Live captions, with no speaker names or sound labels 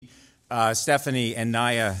Stephanie and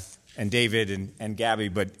Naya and David and Gabby,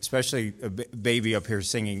 but especially a baby up here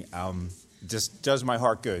singing, just does my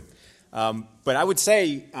heart good. But I would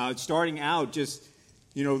say, starting out, just,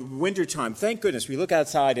 wintertime, thank goodness, we look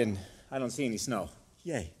outside and I don't see any snow.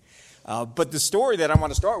 Yay. But the story that I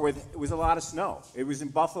want to start with was a lot of snow. It was in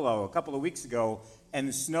Buffalo a couple of weeks ago, and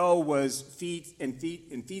the snow was feet and feet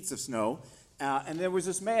and feet of snow. And there was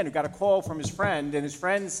this man who got a call from his friend, and his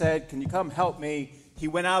friend said, "Can you come help me?" He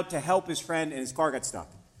went out to help his friend, and his car got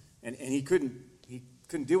stuck. And he couldn't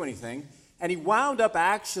do anything. And he wound up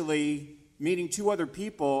actually meeting two other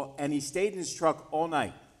people, and he stayed in his truck all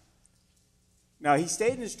night. Now, he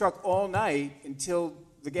stayed in his truck all night until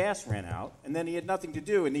the gas ran out, and then he had nothing to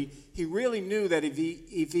do. And he really knew that if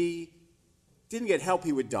he didn't get help,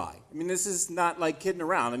 he would die. I mean, this is not like kidding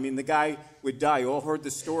around. I mean, the guy would die. You all heard the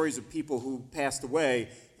stories of people who passed away,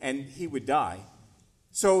 and he would die.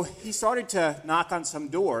 So he started to knock on some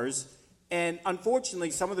doors, and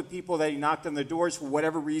unfortunately, some of the people that he knocked on the doors, for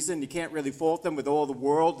whatever reason, you can't really fault them with all the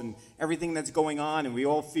world and everything that's going on, and we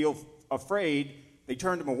all feel afraid, they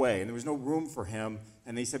turned him away, and there was no room for him,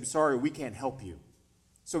 and they said, "Sorry, we can't help you."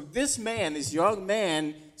 So this young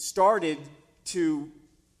man, started to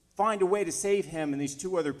find a way to save him and these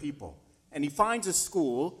two other people. And he finds a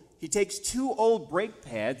school. He takes two old brake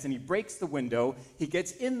pads and he breaks the window. He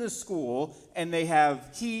gets in the school, and they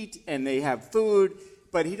have heat and they have food,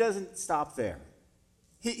 but he doesn't stop there.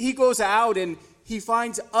 He goes out and he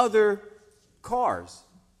finds other cars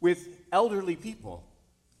with elderly people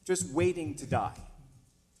just waiting to die.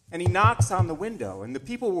 And he knocks on the window, and the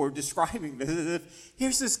people were describing this.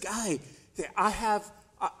 Here's this guy.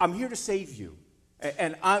 I'm here to save you,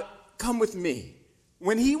 and come with me.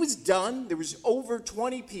 When he was done, there was over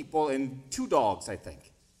 20 people and 2 dogs, I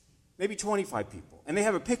think, maybe 25 people, and they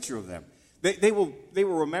have a picture of them. They will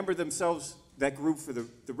remember themselves, that group, for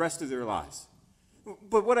the rest of their lives.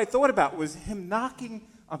 But what I thought about was him knocking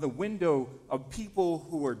on the window of people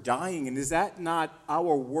who are dying, and is that not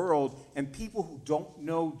our world? And people who don't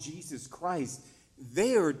know Jesus Christ,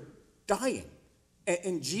 they are dying.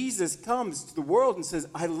 And Jesus comes to the world and says,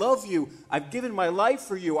 "I love you. I've given my life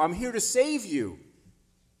for you. I'm here to save you."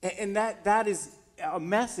 And that is a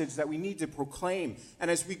message that we need to proclaim. And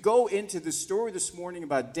as we go into the story this morning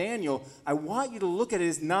about Daniel, I want you to look at it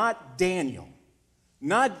as not Daniel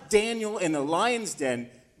in the lion's den,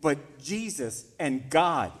 but Jesus and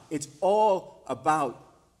God. It's all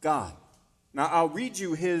about God. Now, I'll read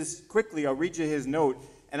you his note,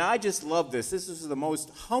 and I just love this. This is the most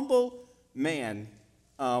humble man,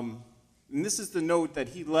 and this is the note that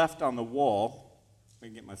he left on the wall. Let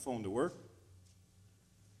me get my phone to work.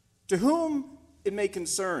 "To whom it may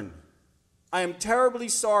concern, I am terribly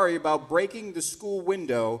sorry about breaking the school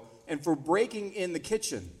window and for breaking in the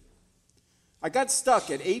kitchen. I got stuck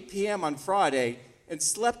at 8 p.m. on Friday and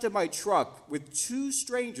slept in my truck with 2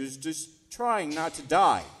 strangers just trying not to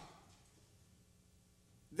die.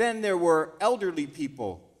 Then there were elderly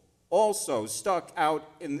people also stuck out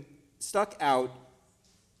and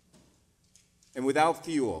without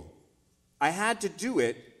fuel. I had to do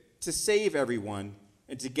it to save everyone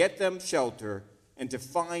and to get them shelter and to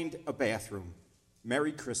find a bathroom.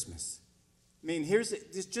 Merry Christmas." I mean,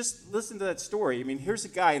 just listen to that story. I mean, here's a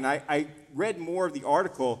guy, and I read more of the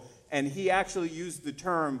article, and he actually used the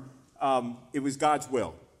term, it was God's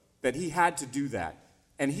will, that he had to do that.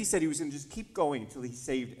 And he said he was going to just keep going until he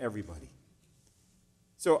saved everybody.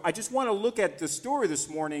 So I just want to look at the story this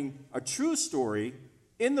morning, a true story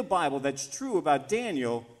in the Bible that's true about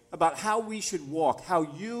Daniel, about how we should walk, how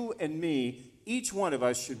you and me, each one of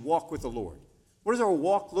us, should walk with the Lord. What does our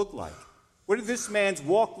walk look like? What did this man's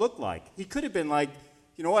walk look like? He could have been like,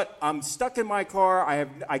 "You know what, I'm stuck in my car,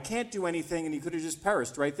 I can't do anything," and he could have just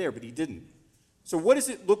perished right there, but he didn't. So what does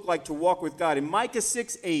it look like to walk with God? In Micah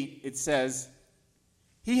 6:8, it says,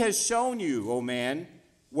 "He has shown you, O man,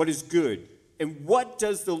 what is good. And what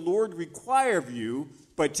does the Lord require of you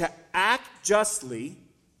but to act justly,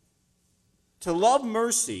 to love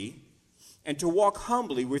mercy, and to walk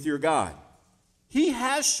humbly with your God? He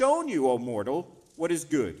has shown you, O mortal, what is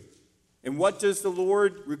good. And what does the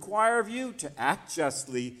Lord require of you? To act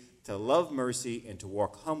justly, to love mercy, and to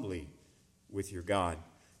walk humbly with your God."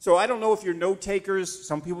 So I don't know if you're note takers.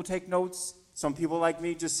 Some people take notes. Some people, like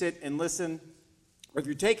me, just sit and listen. Or if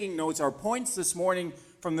you're taking notes, our points this morning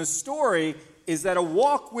from the story is that a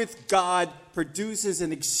walk with God produces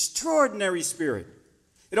an extraordinary spirit.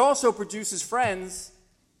 It also produces friends,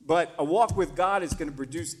 but a walk with God is going to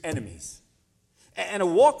produce enemies. And a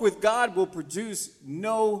walk with God will produce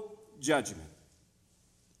no judgment.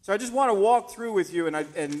 So I just want to walk through with you,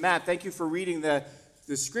 and Matt, thank you for reading the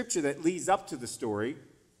scripture that leads up to the story.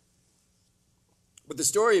 But the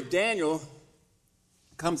story of Daniel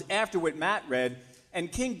comes after what Matt read,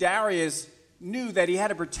 and King Darius knew that he had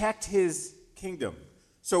to protect his kingdom.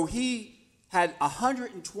 So he had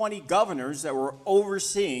 120 governors that were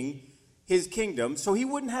overseeing his kingdom, so he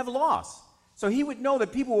wouldn't have loss. So he would know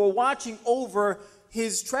that people were watching over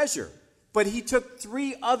his treasure. But he took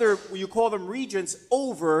 3 other, you call them regents,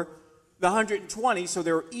 over the 120, so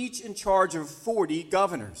they were each in charge of 40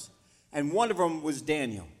 governors. And one of them was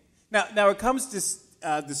Daniel. Now it comes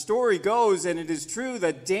to, the story goes, and it is true,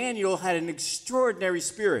 that Daniel had an extraordinary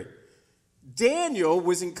spirit. Daniel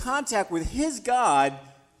was in contact with his God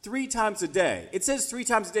 3 times a day. It says 3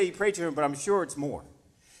 times a day he prayed to him, but I'm sure it's more.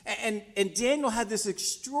 And Daniel had this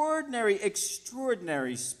extraordinary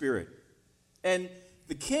spirit. And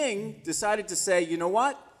the king decided to say, you know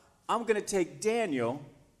what? I'm going to take Daniel,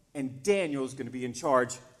 and Daniel's going to be in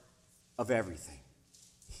charge of everything.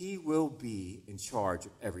 He will be in charge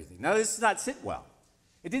of everything. Now, this does not sit well.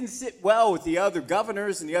 It didn't sit well with the other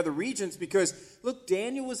governors and the other regents because, look,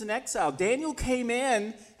 Daniel was in exile. Daniel came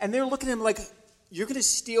in, and they're looking at him like, you're going to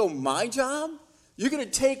steal my job? You're going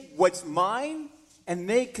to take what's mine? And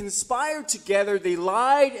they conspired together, they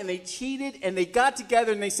lied and they cheated, and they got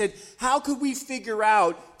together and they said, how could we figure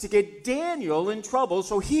out to get Daniel in trouble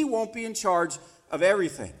so he won't be in charge of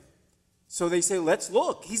everything? So they say, let's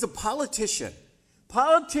look. He's a politician.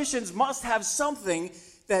 Politicians must have something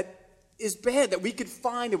that is bad that we could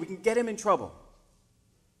find, that we can get him in trouble.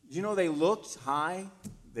 You know, they looked high,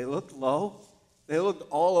 they looked low, they looked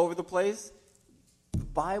all over the place. The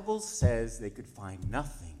Bible says they could find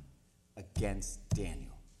nothing against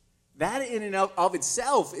Daniel. That in and of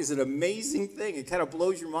itself is an amazing thing. It kind of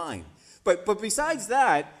blows your mind. But besides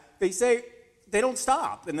that, they say, they don't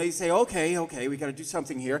stop. And they say, okay, we got to do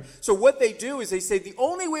something here. So what they do is they say, the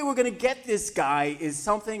only way we're going to get this guy is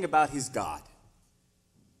something about his God.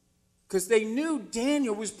 Because they knew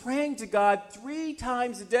Daniel was praying to God 3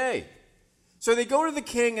 times a day. So they go to the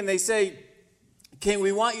king and they say, King,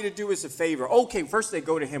 we want you to do us a favor. Okay, first they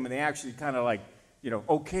go to him and they actually kind of like,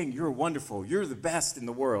 oh, king, you're wonderful. You're the best in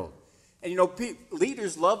the world. And,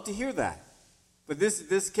 leaders love to hear that. But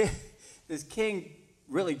this king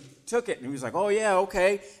really took it, and he was like, oh, yeah,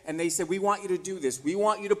 okay. And they said, we want you to do this. We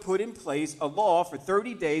want you to put in place a law for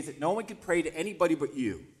 30 days that no one can pray to anybody but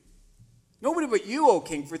you. Nobody but you, O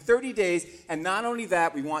king, for 30 days. And not only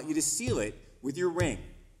that, we want you to seal it with your ring.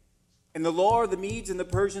 And the law of the Medes and the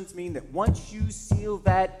Persians mean that once you seal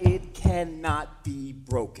that, it cannot be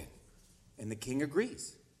broken. And the king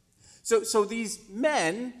agrees. So these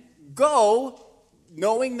men go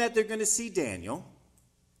knowing that they're going to see Daniel,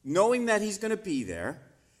 knowing that he's going to be there.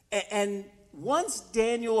 And once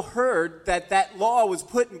Daniel heard that law was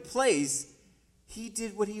put in place, he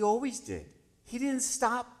did what he always did. He didn't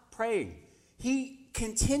stop praying. He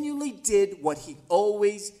continually did what he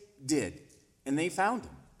always did. And they found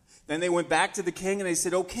him. Then they went back to the king and they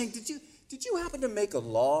said, oh, king, did you happen to make a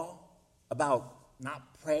law about not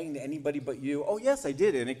praying to anybody but you? Oh, yes, I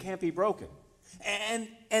did, and it can't be broken. And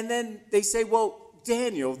then they say, well,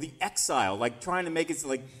 Daniel, the exile, like trying to make it so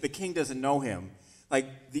like the king doesn't know him,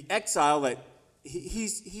 like the exile that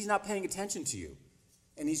he's not paying attention to you,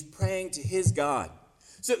 and he's praying to his God.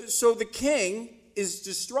 So the king is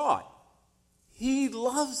distraught. He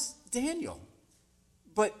loves Daniel,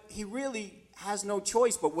 but he really has no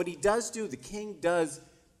choice. But what he does do, the king does,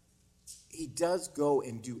 he does go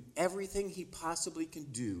and do everything he possibly can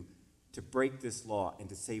do to break this law and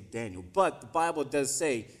to save Daniel. But the Bible does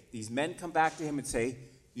say these men come back to him and say,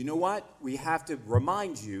 you know what? We have to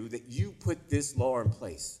remind you that you put this law in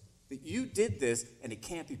place, that you did this and it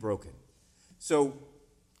can't be broken. So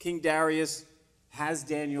King Darius has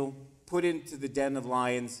Daniel put into the den of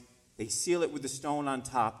lions. They seal it with a stone on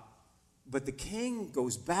top. But the king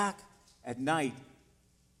goes back at night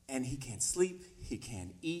and he can't sleep, he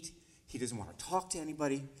can't eat, he doesn't want to talk to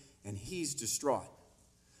anybody, and he's distraught.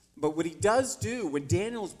 But what he does do, when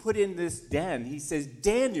Daniel is put in this den, he says,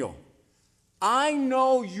 Daniel, I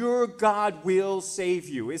know your God will save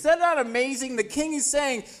you. Is that not amazing? The king is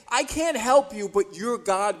saying, I can't help you, but your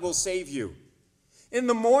God will save you. In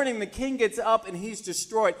the morning, the king gets up and he's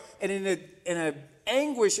distraught, and in an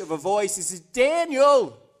anguish of a voice, he says,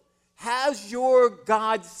 Daniel, has your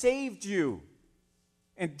God saved you?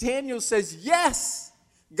 And Daniel says, yes.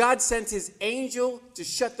 God sent his angel to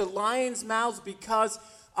shut the lions' mouths because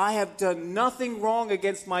I have done nothing wrong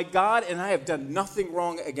against my God, and I have done nothing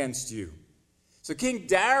wrong against you. So King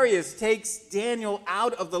Darius takes Daniel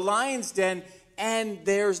out of the lion's den, and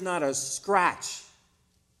there's not a scratch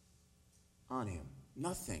on him.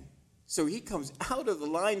 Nothing. So he comes out of the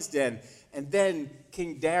lion's den, and then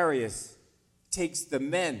King Darius takes the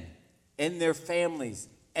men and their families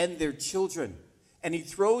and their children. And he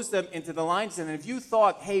throws them into the lion's den. And if you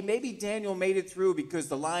thought, hey, maybe Daniel made it through because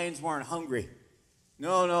the lions weren't hungry.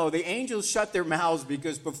 No, the angels shut their mouths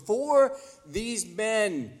because before these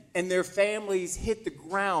men and their families hit the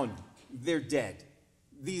ground, they're dead.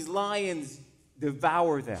 These lions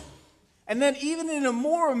devour them. And then even in a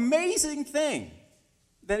more amazing thing,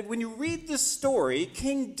 that when you read this story,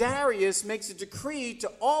 King Darius makes a decree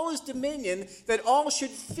to all his dominion that all should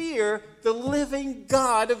fear the living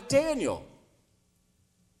God of Daniel.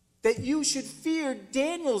 That you should fear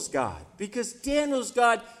Daniel's God, because Daniel's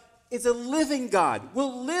God is a living God,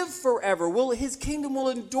 will live forever, his kingdom will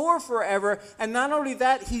endure forever, and not only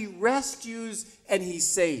that, he rescues and he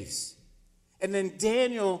saves. And then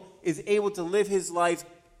Daniel is able to live his life,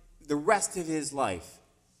 the rest of his life,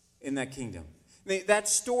 in that kingdom. That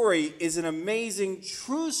story is an amazing,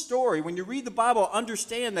 true story. When you read the Bible,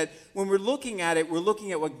 understand that when we're looking at it, we're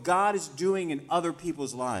looking at what God is doing in other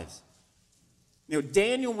people's lives.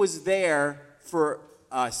 Daniel was there for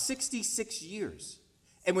 66 years.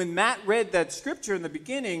 And when Matt read that scripture in the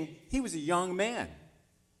beginning, he was a young man.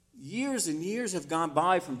 Years and years have gone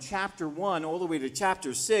by from chapter 1 all the way to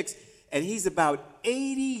chapter 6, and he's about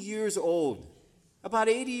 80 years old. About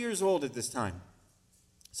 80 years old at this time.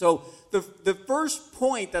 So the first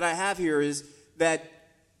point that I have here is that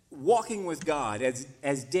walking with God,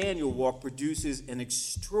 as Daniel walked, produces an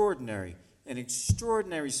extraordinary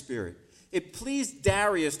spirit. It pleased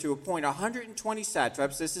Darius to appoint 120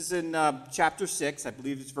 satraps. This is in chapter 6, I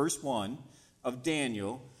believe it's verse 1 of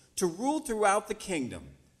Daniel, to rule throughout the kingdom,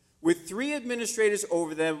 with 3 administrators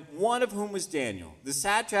over them, one of whom was Daniel. The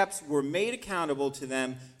satraps were made accountable to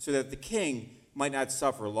them so that the king might not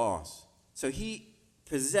suffer loss. So he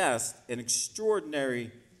possessed an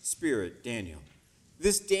extraordinary spirit, Daniel.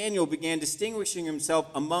 This Daniel began distinguishing himself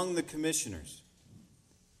among the commissioners.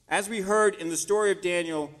 As we heard in the story of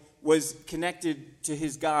Daniel, was connected to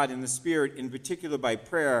his God in the Spirit, in particular by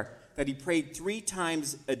prayer, that he prayed 3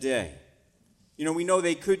 times a day. We know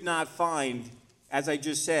they could not find, as I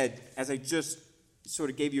just said, as I just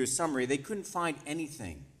sort of gave you a summary, they couldn't find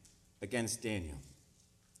anything against Daniel.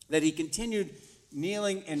 That he continued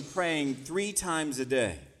kneeling and praying 3 times a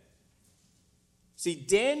day. See,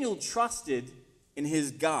 Daniel trusted in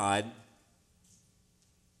his God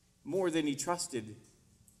more than he trusted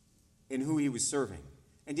in who he was serving.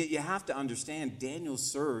 And yet you have to understand, Daniel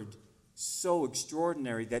served so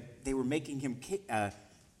extraordinary that they were making him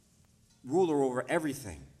ruler over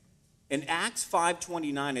everything. In Acts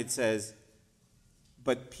 5:29 it says,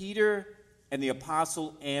 "But Peter and the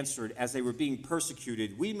apostle answered as they were being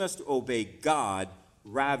persecuted, 'We must obey God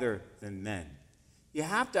rather than men.'" You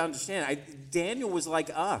have to understand, Daniel was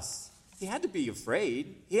like us. He had to be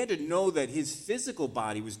afraid. He had to know that his physical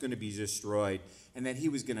body was going to be destroyed and that he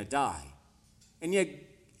was going to die. And yet,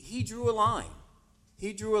 he drew a line.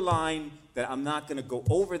 He drew a line that I'm not going to go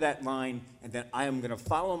over that line, and that I am going to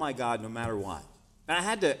follow my God no matter what.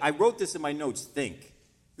 And I wrote this in my notes, think.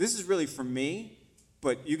 This is really for me,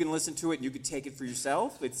 but you can listen to it and you can take it for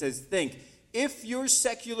yourself. It says, think. If your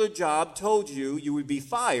secular job told you you would be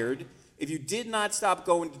fired if you did not stop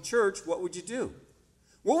going to church, what would you do?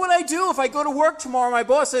 What would I do if I go to work tomorrow, my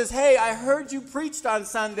boss says, "Hey, I heard you preached on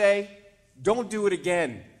Sunday. Don't do it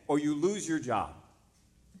again, or you lose your job."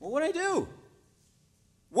 What would I do?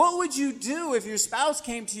 What would you do if your spouse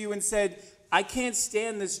came to you and said, "I can't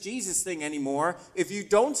stand this Jesus thing anymore. If you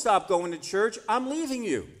don't stop going to church, I'm leaving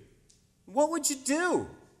you"? What would you do?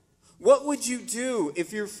 What would you do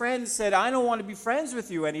if your friend said, "I don't want to be friends with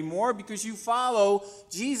you anymore because you follow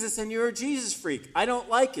Jesus and you're a Jesus freak. I don't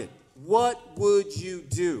like it"? What would you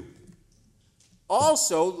do?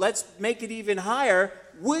 Also, let's make it even higher.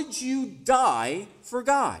 Would you die for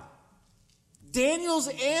God? Daniel's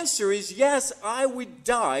answer is, yes, I would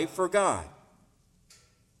die for God.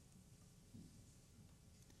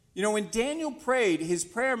 When Daniel prayed, his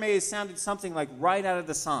prayer may have sounded something like right out of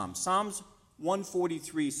the Psalms. Psalms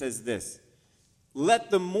 143 says this, "Let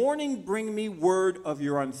the morning bring me word of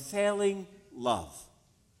your unfailing love.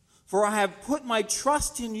 For I have put my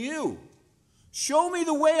trust in you. Show me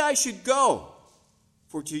the way I should go.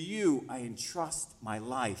 For to you I entrust my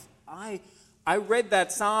life." I read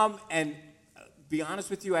that psalm, and be honest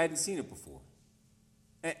with you, I hadn't seen it before.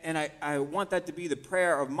 And I want that to be the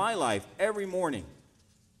prayer of my life every morning.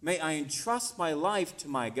 May I entrust my life to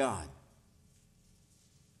my God.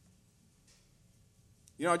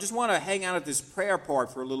 I just want to hang out at this prayer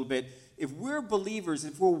part for a little bit. If we're believers,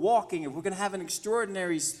 if we're walking, if we're going to have an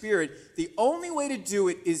extraordinary spirit, the only way to do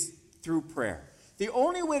it is through prayer. The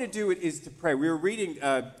only way to do it is to pray. We were reading,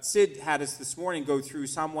 Sid had us this morning go through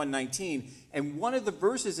Psalm 119, and one of the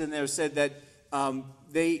verses in there said that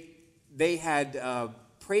they had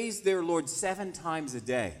praised their Lord 7 times a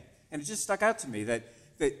day. And it just stuck out to me that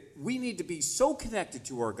we need to be so connected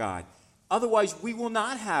to our God. Otherwise, we will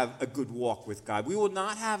not have a good walk with God. We will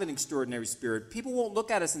not have an extraordinary spirit. People won't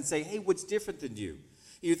look at us and say, hey, what's different than you?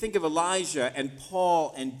 You think of Elijah and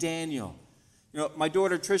Paul and Daniel. You know, my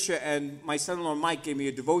daughter Tricia and my son-in-law Mike gave me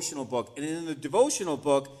a devotional book. And in the devotional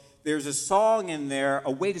book, there's a song in there,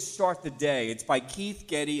 A Way to Start the Day. It's by Keith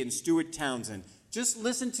Getty and Stuart Townsend. Just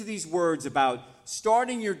listen to these words about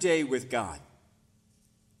starting your day with God.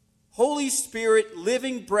 Holy Spirit,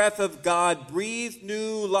 living breath of God, breathe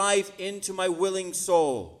new life into my willing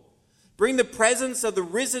soul. Bring the presence of the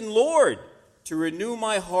risen Lord to renew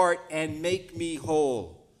my heart and make me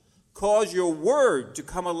whole. Cause your word to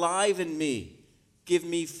come alive in me. Give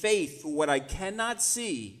me faith for what I cannot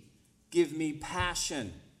see. Give me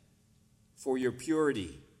passion for your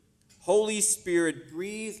purity. Holy Spirit,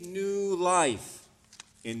 breathe new life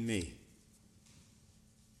in me.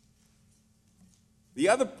 The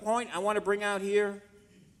other point I want to bring out here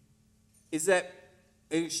is that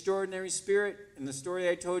an extraordinary spirit in the story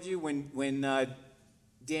I told you when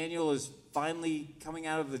Daniel is finally coming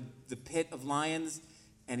out of the pit of lions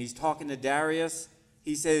and he's talking to Darius.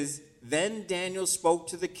 He says, then Daniel spoke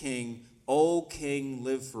to the king, O king,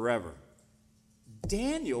 live forever.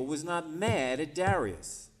 Daniel was not mad at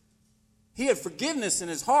Darius. He had forgiveness in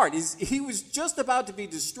his heart. He was just about to be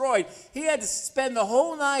destroyed. He had to spend the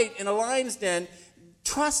whole night in a lion's den.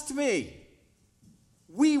 Trust me,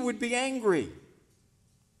 we would be angry.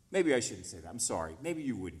 Maybe I shouldn't say that. I'm sorry. Maybe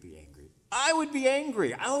you wouldn't be angry. I would be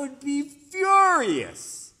angry. I would be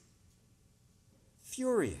furious.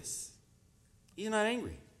 Furious. He's not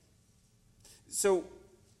angry. So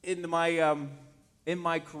in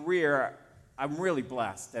my career, I'm really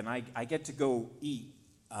blessed, and I get to go eat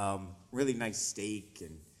really nice steak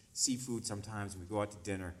and seafood sometimes, and we go out to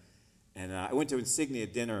dinner. And I went to Insignia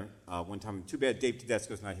dinner one time. Too bad Dave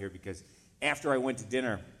Tedesco's not here, because after I went to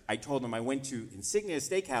dinner, I told him I went to Insignia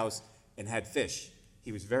Steakhouse and had fish.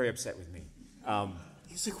 He was very upset with me.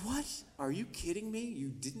 He was like, what? Are you kidding me? You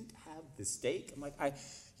didn't have the steak? I'm like,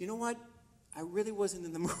 you know what? I really wasn't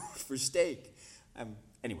in the mood for steak.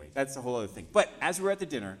 Anyway, that's a whole other thing. But as we were at the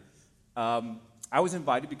dinner, I was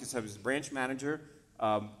invited because I was the branch manager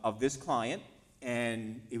of this client,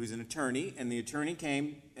 and he was an attorney, and the attorney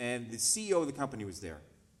came, and the CEO of the company was there.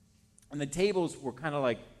 And the tables were kind of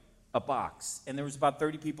like a box, and there was about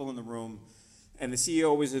 30 people in the room, and the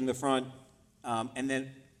CEO was in the front, and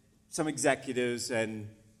then some executives and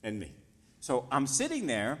me. So I'm sitting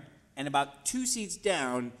there, and about 2 seats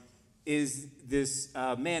down is this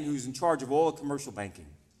man who's in charge of all commercial banking.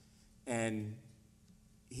 And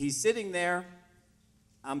he's sitting there.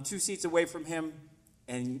 I'm 2 seats away from him,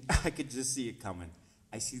 and I could just see it coming.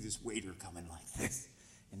 I see this waiter coming like this,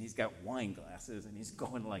 and he's got wine glasses, and he's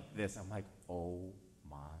going like this. I'm like, oh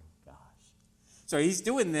my gosh. So he's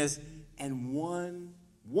doing this, and one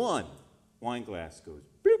wine glass goes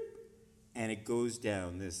bloop, and it goes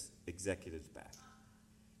down this executive's back.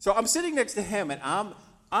 So I'm sitting next to him, and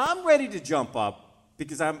I'm ready to jump up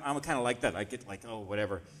because I'm kind of like that. I get like, oh,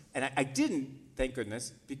 whatever. And I didn't, thank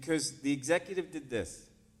goodness, because the executive did this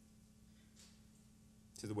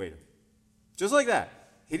to the waiter. Just like that.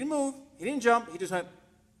 He didn't move. He didn't jump. He just went.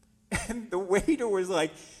 And the waiter was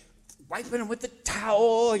like wiping him with the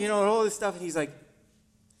towel, and all this stuff. And he's like,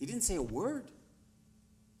 he didn't say a word.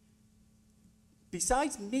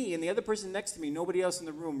 Besides me and the other person next to me, nobody else in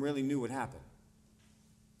the room really knew what happened.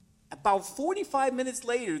 About 45 minutes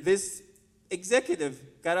later, this executive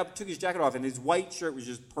got up, took his jacket off, and his white shirt was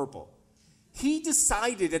just purple. He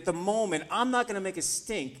decided at the moment, I'm not going to make a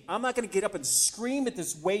stink. I'm not going to get up and scream at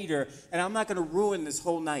this waiter, and I'm not going to ruin this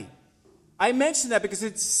whole night. I mention that because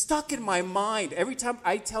it's stuck in my mind. Every time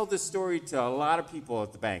I tell this story to a lot of people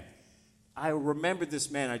at the bank, I remember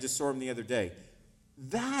this man. I just saw him the other day.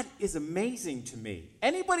 That is amazing to me.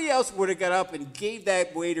 Anybody else would have got up and gave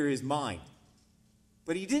that waiter his mind.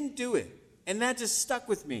 But he didn't do it. And that just stuck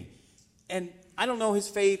with me. And I don't know his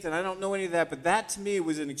faith, and I don't know any of that, but that to me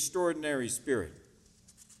was an extraordinary spirit.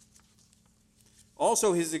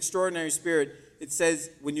 Also, his extraordinary spirit, it says,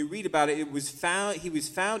 when you read about it, he was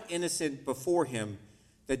found innocent before him,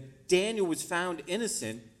 that Daniel was found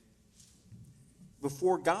innocent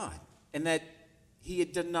before God, and that he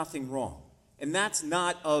had done nothing wrong. And that's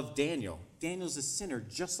not of Daniel. Daniel's a sinner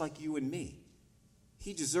just like you and me.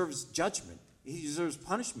 He deserves judgment. He deserves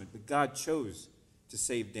punishment, but God chose to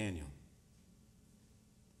save Daniel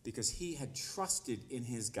because he had trusted in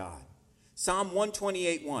his God. Psalm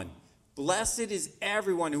 128:1. Blessed is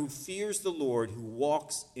everyone who fears the Lord, who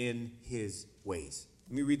walks in his ways.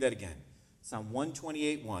 Let me read that again. Psalm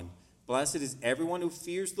 128:1. Blessed is everyone who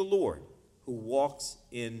fears the Lord, who walks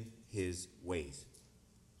in his ways.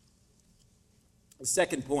 The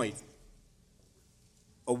second point,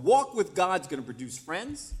 a walk with God's going to produce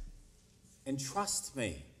friends, and trust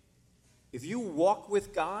me, if you walk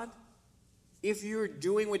with God, if you're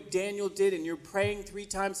doing what Daniel did and you're praying 3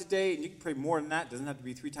 times a day, and you can pray more than that, it doesn't have to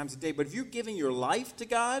be 3 times a day, but if you're giving your life to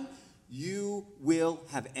God, you will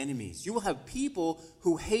have enemies. You will have people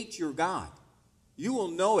who hate your God. You will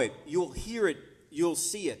know it. You'll hear it. You'll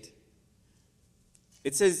see it.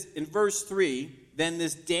 It says in verse 3, then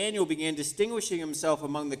this Daniel began distinguishing himself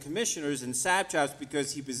among the commissioners and satraps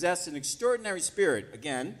because he possessed an extraordinary spirit,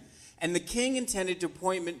 again, and the king intended to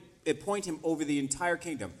appoint him over the entire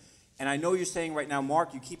kingdom. And I know you're saying right now,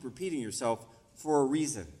 Mark, you keep repeating yourself for a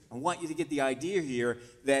reason. I want you to get the idea here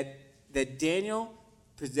that Daniel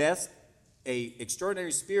possessed an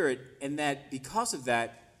extraordinary spirit, and that because of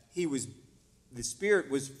that, the spirit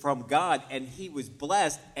was from God, and he was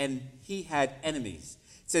blessed, and he had enemies.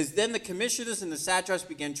 It says, then the commissioners and the satraps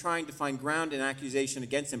began trying to find ground and accusation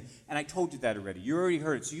against him. And I told you that already. You already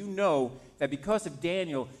heard it. So you know that because of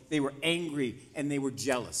Daniel, they were angry and they were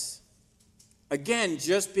jealous. Again,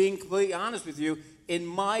 just being completely honest with you, in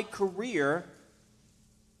my career,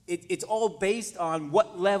 it's all based on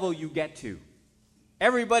what level you get to.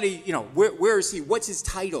 Everybody, where is he? What's his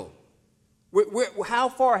title? How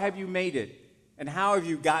far have you made it? And how have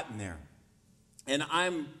you gotten there? And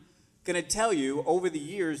I'm going to tell you, over the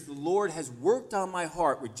years, the Lord has worked on my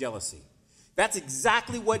heart with jealousy. That's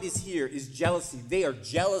exactly what is here, is jealousy. They are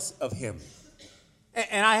jealous of him.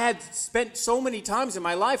 And I had spent so many times in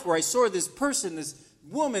my life where I saw this person, this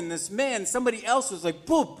woman, this man, somebody else was like,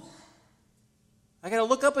 boop. I got to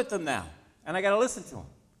look up at them now, and I got to listen to them.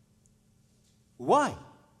 Why?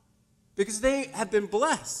 Because they have been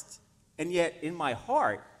blessed. And yet, in my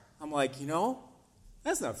heart, I'm like,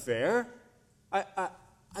 that's not fair. I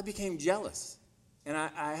became jealous. And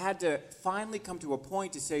I had to finally come to a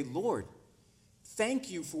point to say, Lord, thank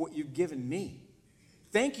you for what you've given me.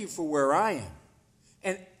 Thank you for where I am.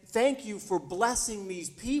 And thank you for blessing these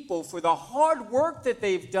people for the hard work that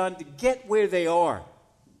they've done to get where they are.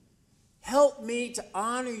 Help me to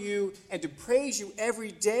honor you and to praise you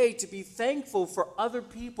every day, to be thankful for other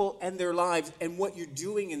people and their lives and what you're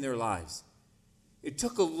doing in their lives. It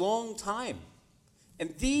took a long time.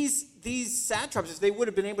 And these satraps, if they would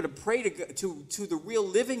have been able to pray to the real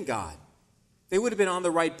living God, they would have been on the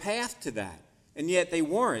right path to that. And yet they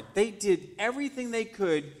weren't. They did everything they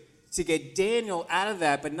could to get Daniel out of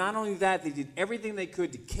that, but not only that, they did everything they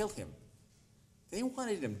could to kill him. They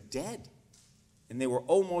wanted him dead, and they were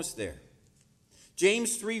almost there.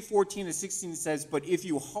 James 3:14-16 says, but if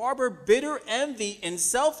you harbor bitter envy and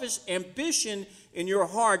selfish ambition in your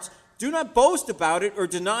hearts, do not boast about it or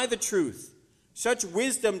deny the truth. Such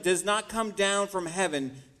wisdom does not come down from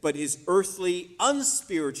heaven, but is earthly,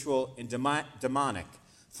 unspiritual, and demonic.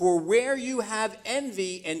 For where you have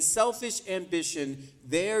envy and selfish ambition,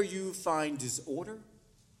 there you find disorder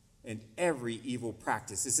and every evil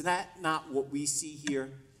practice. Is that not what we see here?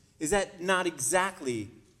 Is that not exactly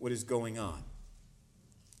what is going on?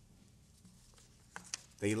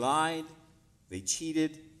 They lied, they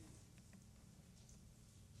cheated,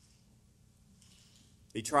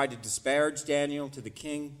 they tried to disparage Daniel to the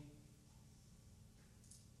king.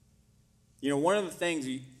 One of the things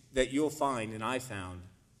that you'll find, and I found,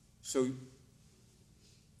 so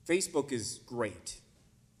Facebook is great,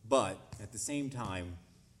 but at the same time,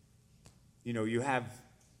 you have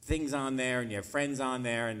things on there and you have friends on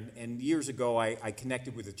there. And years ago, I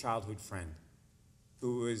connected with a childhood friend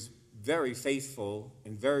who was very faithful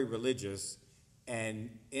and very religious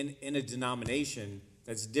and in a denomination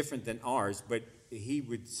that's different than ours, but he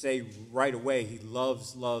would say right away he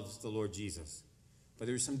loves the Lord Jesus. But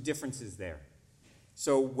there's some differences there.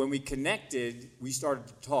 So when we connected, we started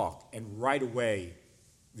to talk, and right away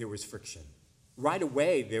there was friction. Right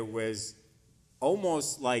away there was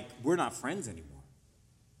almost like we're not friends anymore.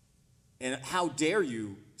 And how dare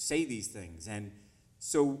you say these things? And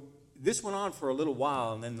so this went on for a little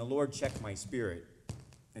while, and then the Lord checked my spirit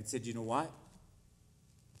and said, you know what?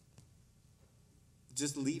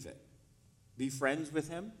 Just leave it. Be friends with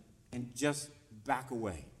him and just back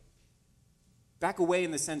away. Back away in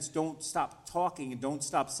the sense, don't stop talking and don't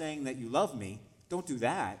stop saying that you love me. Don't do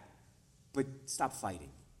that, but stop fighting.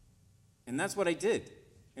 And that's what I did.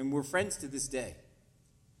 And we're friends to this day.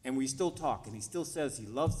 And we still talk, and he still says he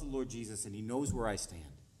loves the Lord Jesus and he knows where I stand.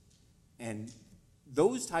 And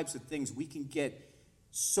those types of things we can get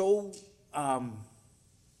so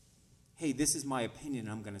hey, this is my opinion,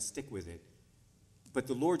 I'm going to stick with it. But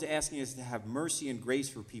the Lord's asking us to have mercy and grace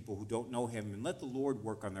for people who don't know him, and let the Lord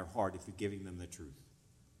work on their heart if you're giving them the truth.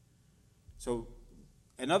 So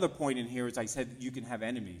another point in here is I said you can have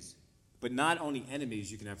enemies, but not only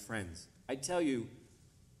enemies, you can have friends. I tell you,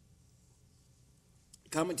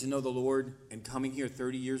 coming to know the Lord and coming here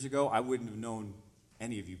 30 years ago, I wouldn't have known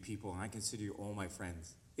any of you people, and I consider you all my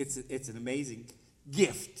friends. It's an amazing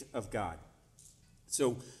gift of God.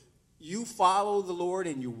 So you follow the Lord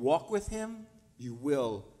and you walk with him, you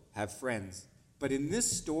will have friends. But in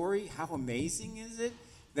this story, how amazing is it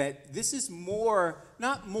that this is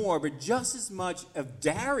not more, but just as much of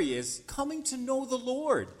Darius coming to know the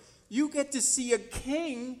Lord. You get to see a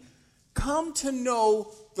king come to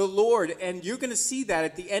know the Lord, and you're going to see that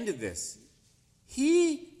at the end of this.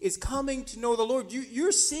 He is coming to know the Lord.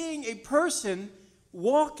 You're seeing a person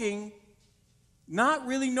walking, not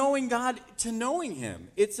really knowing God, to knowing him.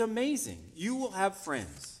 It's amazing. You will have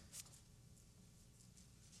friends.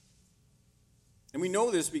 And we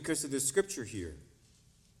know this because of the scripture here.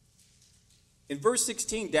 In verse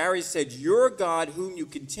 16, Darius said, "Your God, whom you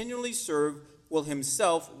continually serve, will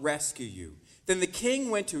himself rescue you." Then the king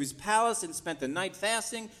went to his palace and spent the night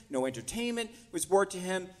fasting. No entertainment was brought to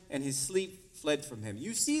him, and his sleep fled from him.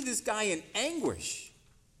 You see this guy in anguish.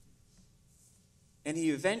 And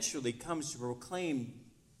he eventually comes to proclaim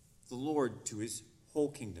the Lord to his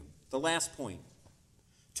whole kingdom. The last point,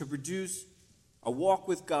 to produce a walk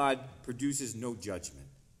with God produces no judgment.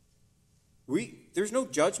 There's no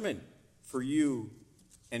judgment for you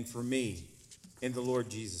and for me in the Lord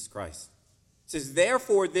Jesus Christ. It says,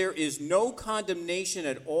 "Therefore there is no condemnation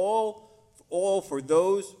at all for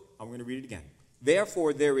those," I'm going to read it again.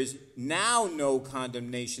 "Therefore there is now no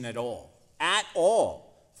condemnation at all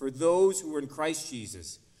for those who are in Christ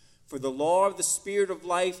Jesus. For the law of the Spirit of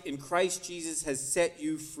life in Christ Jesus has set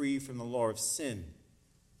you free from the law of sin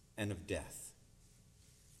and of death."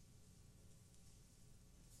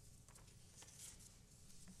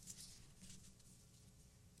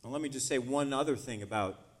 Now let me just say one other thing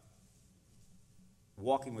about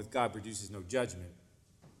walking with God produces no judgment.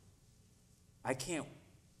 I can't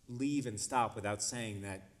leave and stop without saying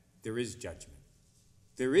that there is judgment.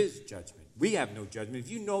 There is judgment. We have no judgment.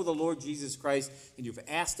 If you know the Lord Jesus Christ and you've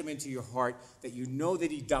asked him into your heart, that you know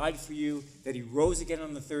that he died for you, that he rose again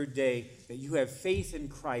on the third day, that you have faith in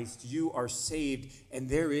Christ, you are saved, and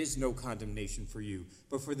there is no condemnation for you.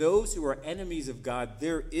 But for those who are enemies of God,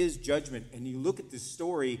 there is judgment. And you look at this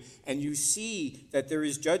story and you see that there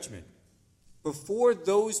is judgment. Before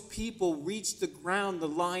those people reached the ground, the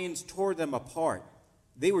lions tore them apart.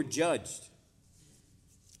 They were judged.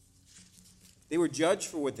 They were judged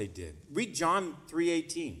for what they did. Read John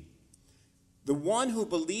 3:18. "The one who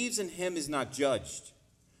believes in him is not judged.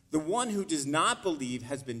 The one who does not believe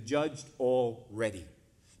has been judged already,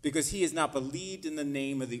 because he has not believed in the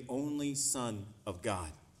name of the only Son of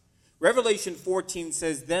God." Revelation 14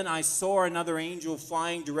 says, "Then I saw another angel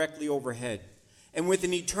flying directly overhead, and with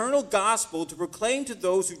an eternal gospel to proclaim to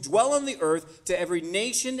those who dwell on the earth, to every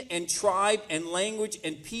nation and tribe and language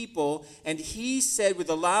and people. And he said with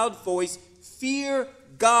a loud voice, 'Fear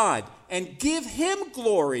God and give him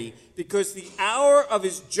glory, because the hour of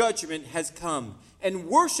his judgment has come. And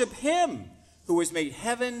worship him who has made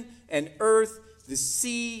heaven and earth, the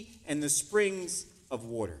sea and the springs of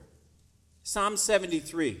water.'" Psalm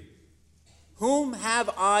 73. "Whom have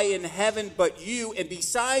I in heaven but you, and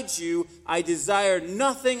besides you I desire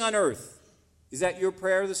nothing on earth." Is that your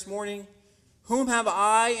prayer this morning? Whom have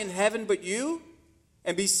I in heaven but you?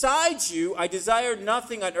 And besides you I desire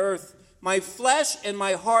nothing on earth. My flesh and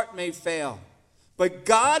my heart may fail, but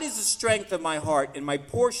God is the strength of my heart and my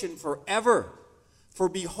portion forever. For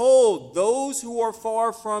behold, those who are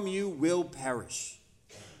far from you will perish.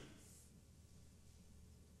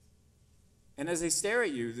 And as I stare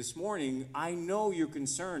at you this morning, I know you're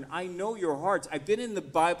concerned. I know your hearts. I've been in the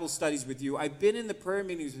Bible studies with you. I've been in the prayer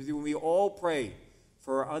meetings with you, and we all pray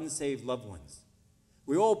for our unsaved loved ones.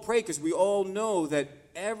 We all pray because we all know that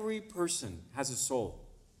every person has a soul.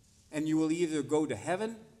 And you will either go to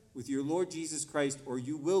heaven with your Lord Jesus Christ, or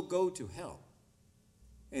you will go to hell.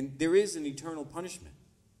 And there is an eternal punishment.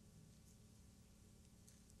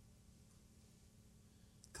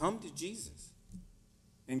 Come to Jesus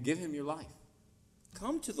and give him your life.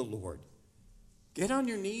 Come to the Lord. Get on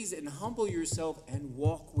your knees and humble yourself and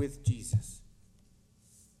walk with Jesus.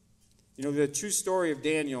 You know, the true story of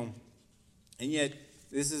Daniel, and yet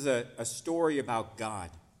this is a story about God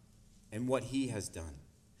and what he has done.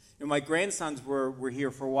 You know, my grandsons were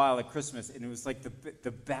here for a while at Christmas, and it was like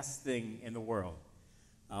the best thing in the world.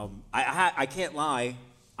 I can't lie.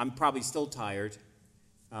 I'm probably still tired.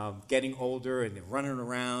 Getting older and running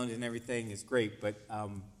around and everything is great, but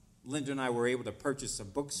Linda and I were able to purchase some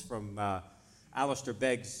books from Alistair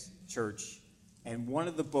Begg's church, and one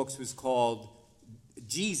of the books was called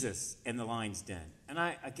Jesus and the Lion's Den. And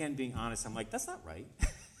I, again, being honest, I'm like, that's not right.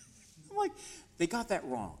 I'm like, they got that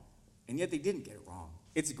wrong, and yet they didn't get it wrong.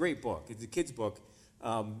 It's a great book. It's a kid's book.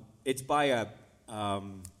 It's by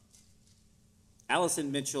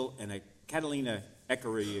Allison Mitchell and a Catalina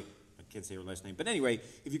Eckery. I can't say her last name. But anyway,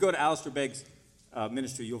 if you go to Alistair Begg's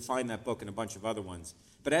ministry, you'll find that book and a bunch of other ones.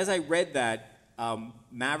 But as I read that,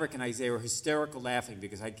 Maverick and Isaiah were hysterical laughing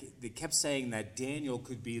because they kept saying that Daniel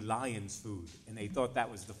could be lion's food, and they thought that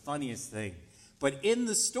was the funniest thing. But in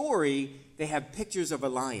the story, they have pictures of a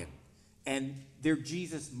lion, and they're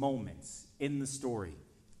Jesus moments in the story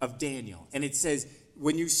of Daniel. And it says,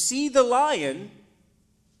 when you see the lion,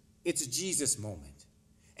 it's a Jesus moment.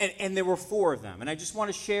 And there were 4 of them. And I just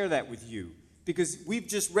want to share that with you because we've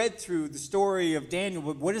just read through the story of Daniel,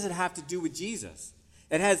 but what does it have to do with Jesus?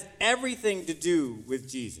 It has everything to do with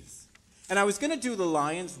Jesus. And I was going to do the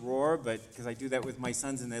lion's roar, but because I do that with my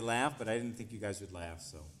sons and they laugh, but I didn't think you guys would laugh,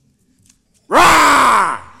 so.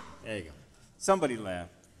 Rah! There you go. Somebody laughed.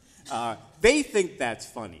 They think that's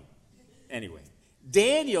funny. Anyway,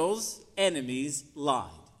 Daniel's enemies lied.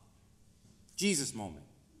 Jesus moment.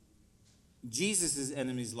 Jesus'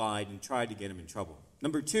 enemies lied and tried to get him in trouble.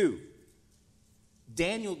 Number 2,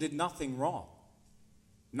 Daniel did nothing wrong,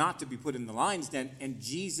 not to be put in the lion's den, and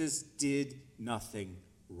Jesus did nothing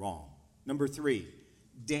wrong. Number 3,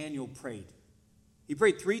 Daniel prayed. He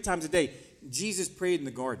prayed 3 times a day. Jesus prayed in the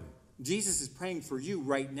garden. Jesus is praying for you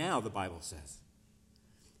right now, the Bible says.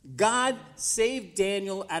 God saved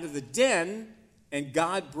Daniel out of the den, and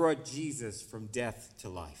God brought Jesus from death to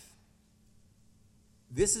life.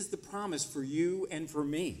 This is the promise for you and for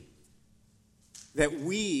me, that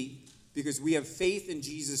we, because we have faith in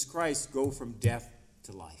Jesus Christ, go from death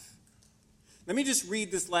to life. Let me just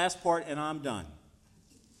read this last part and I'm done.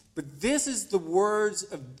 But this is the words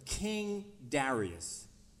of King Darius.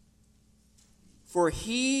 For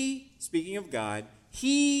he, speaking of God,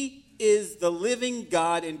 he is the living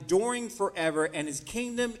God, enduring forever, and his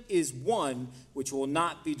kingdom is one which will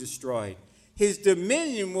not be destroyed. His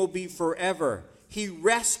dominion will be forever. He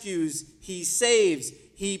rescues, he saves,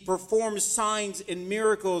 he performs signs and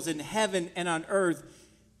miracles in heaven and on earth.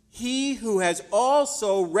 He who has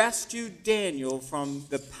also rescued Daniel from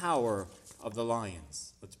the power of the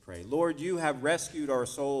lions. Let's pray. Lord, you have rescued our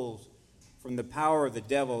souls from the power of the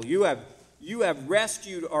devil. You have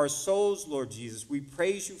rescued our souls, Lord Jesus. We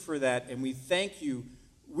praise you for that, and we thank you.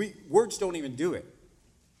 Words don't even do it,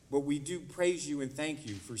 but we do praise you and thank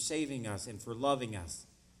you for saving us and for loving us.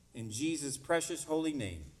 In Jesus' precious holy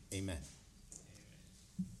name, amen.